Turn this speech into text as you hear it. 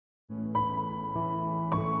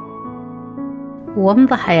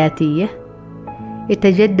ومضة حياتية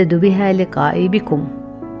يتجدد بها لقائي بكم،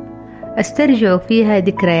 أسترجع فيها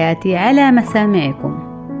ذكرياتي على مسامعكم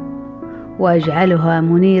وأجعلها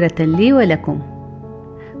منيرة لي ولكم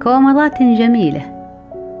كومضات جميلة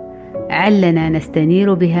علنا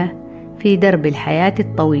نستنير بها في درب الحياة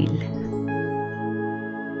الطويل.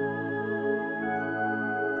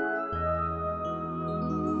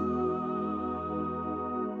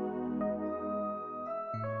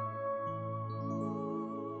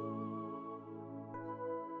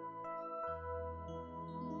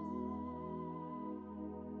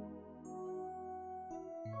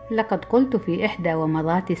 لقد قلت في إحدى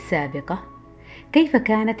ومضاتي السابقة كيف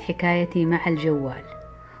كانت حكايتي مع الجوال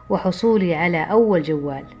وحصولي على أول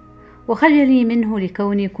جوال، وخجلي منه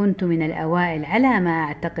لكوني كنت من الأوائل على ما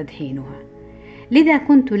أعتقد حينها، لذا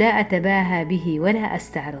كنت لا أتباهى به ولا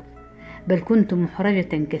أستعرض، بل كنت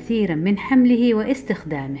محرجة كثيرا من حمله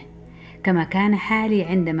واستخدامه، كما كان حالي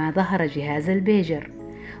عندما ظهر جهاز البيجر،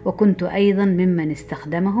 وكنت أيضا ممن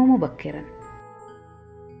استخدمه مبكرا.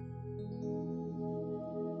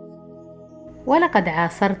 ولقد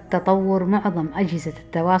عاصرت تطور معظم أجهزة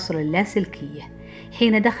التواصل اللاسلكية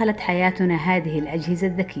حين دخلت حياتنا هذه الأجهزة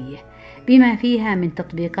الذكية بما فيها من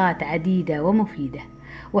تطبيقات عديدة ومفيدة،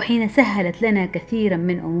 وحين سهلت لنا كثيرا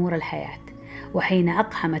من أمور الحياة، وحين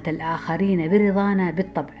أقحمت الآخرين برضانا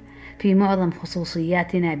بالطبع في معظم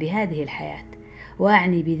خصوصياتنا بهذه الحياة،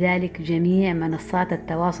 وأعني بذلك جميع منصات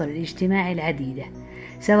التواصل الاجتماعي العديدة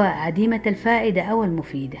سواء عديمة الفائدة أو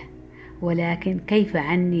المفيدة، ولكن كيف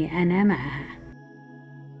عني أنا معها؟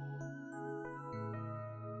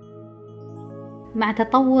 مع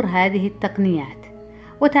تطور هذه التقنيات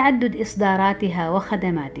وتعدد إصداراتها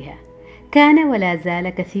وخدماتها، كان ولا زال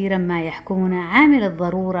كثيرا ما يحكمنا عامل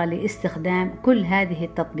الضرورة لاستخدام كل هذه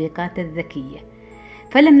التطبيقات الذكية،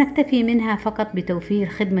 فلم نكتفي منها فقط بتوفير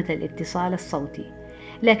خدمة الاتصال الصوتي،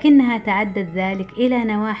 لكنها تعدت ذلك إلى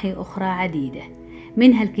نواحي أخرى عديدة،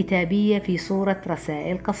 منها الكتابية في صورة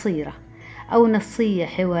رسائل قصيرة أو نصية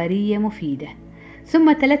حوارية مفيدة،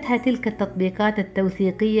 ثم تلتها تلك التطبيقات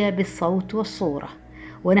التوثيقية بالصوت والصورة،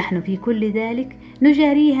 ونحن في كل ذلك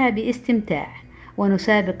نجاريها باستمتاع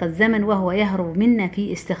ونسابق الزمن وهو يهرب منا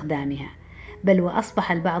في استخدامها، بل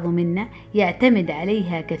وأصبح البعض منا يعتمد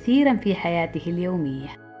عليها كثيرا في حياته اليومية.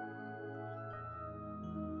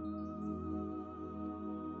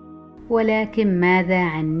 ولكن ماذا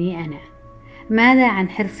عني أنا؟ ماذا عن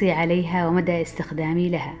حرصي عليها ومدى استخدامي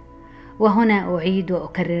لها؟ وهنا أعيد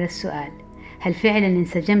وأكرر السؤال: هل فعلا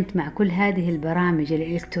انسجمت مع كل هذه البرامج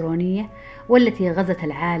الإلكترونية والتي غزت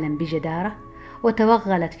العالم بجدارة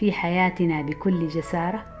وتوغلت في حياتنا بكل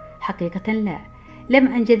جسارة؟ حقيقة لا، لم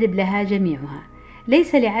أنجذب لها جميعها،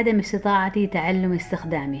 ليس لعدم استطاعتي تعلم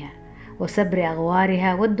استخدامها وسبر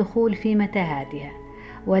أغوارها والدخول في متاهاتها،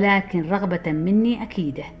 ولكن رغبة مني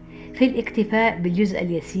أكيدة في الاكتفاء بالجزء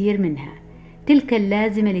اليسير منها، تلك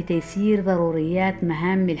اللازمة لتيسير ضروريات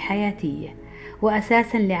مهامي الحياتية،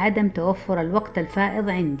 وأساسا لعدم توفر الوقت الفائض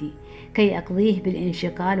عندي كي أقضيه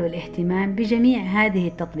بالانشغال والاهتمام بجميع هذه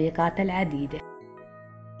التطبيقات العديدة.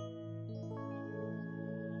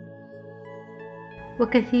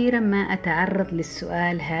 وكثيرا ما أتعرض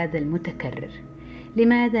للسؤال هذا المتكرر: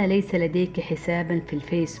 لماذا ليس لديك حسابا في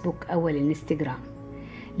الفيسبوك أو الانستغرام؟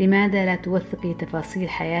 لماذا لا توثقي تفاصيل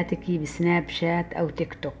حياتك بسناب شات أو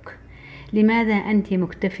تيك توك؟ لماذا أنت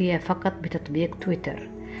مكتفية فقط بتطبيق تويتر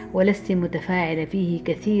ولست متفاعلة فيه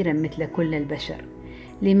كثيرا مثل كل البشر؟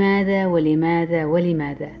 لماذا ولماذا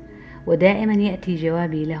ولماذا؟ ودائما يأتي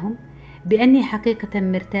جوابي لهم بأني حقيقة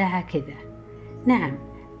مرتاحة كذا. نعم،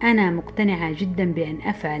 أنا مقتنعة جدا بأن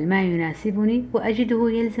أفعل ما يناسبني وأجده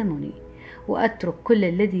يلزمني، وأترك كل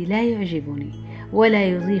الذي لا يعجبني ولا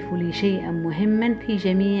يضيف لي شيئا مهما في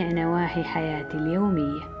جميع نواحي حياتي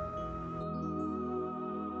اليومية.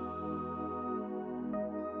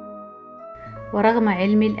 ورغم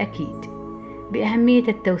علمي الأكيد بأهمية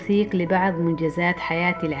التوثيق لبعض منجزات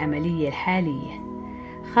حياتي العملية الحالية،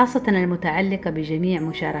 خاصة المتعلقة بجميع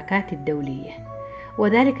مشاركاتي الدولية،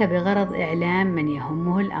 وذلك بغرض إعلام من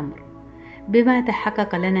يهمه الأمر بما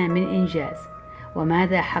تحقق لنا من إنجاز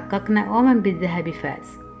وماذا حققنا ومن بالذهب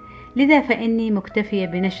فاز، لذا فإني مكتفية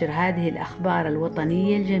بنشر هذه الأخبار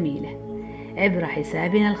الوطنية الجميلة عبر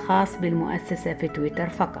حسابنا الخاص بالمؤسسة في تويتر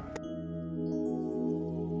فقط.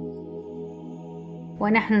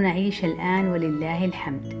 ونحن نعيش الآن ولله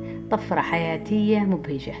الحمد طفرة حياتية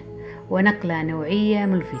مبهجة ونقلة نوعية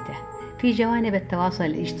ملفتة في جوانب التواصل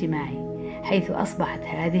الاجتماعي، حيث أصبحت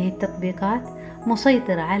هذه التطبيقات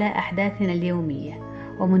مسيطرة على أحداثنا اليومية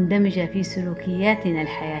ومندمجة في سلوكياتنا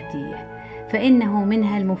الحياتية، فإنه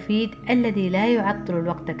منها المفيد الذي لا يعطل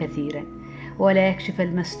الوقت كثيرا ولا يكشف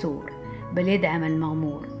المستور، بل يدعم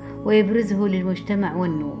المغمور ويبرزه للمجتمع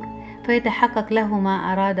والنور، فيتحقق له ما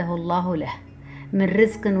أراده الله له من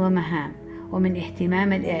رزق ومهام، ومن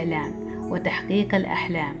اهتمام الإعلام وتحقيق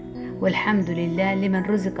الأحلام. والحمد لله لمن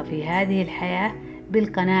رزق في هذه الحياة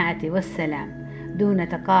بالقناعة والسلام دون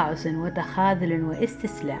تقاعس وتخاذل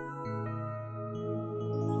واستسلام.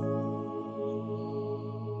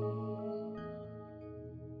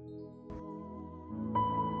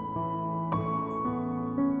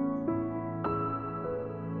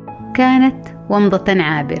 كانت ومضة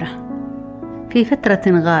عابرة في فترة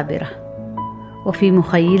غابرة، وفي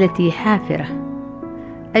مخيلتي حافرة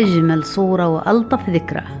أجمل صورة وألطف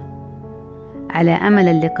ذكرى، على أمل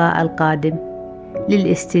اللقاء القادم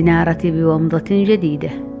للاستنارة بومضة جديدة.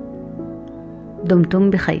 دمتم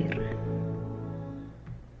بخير.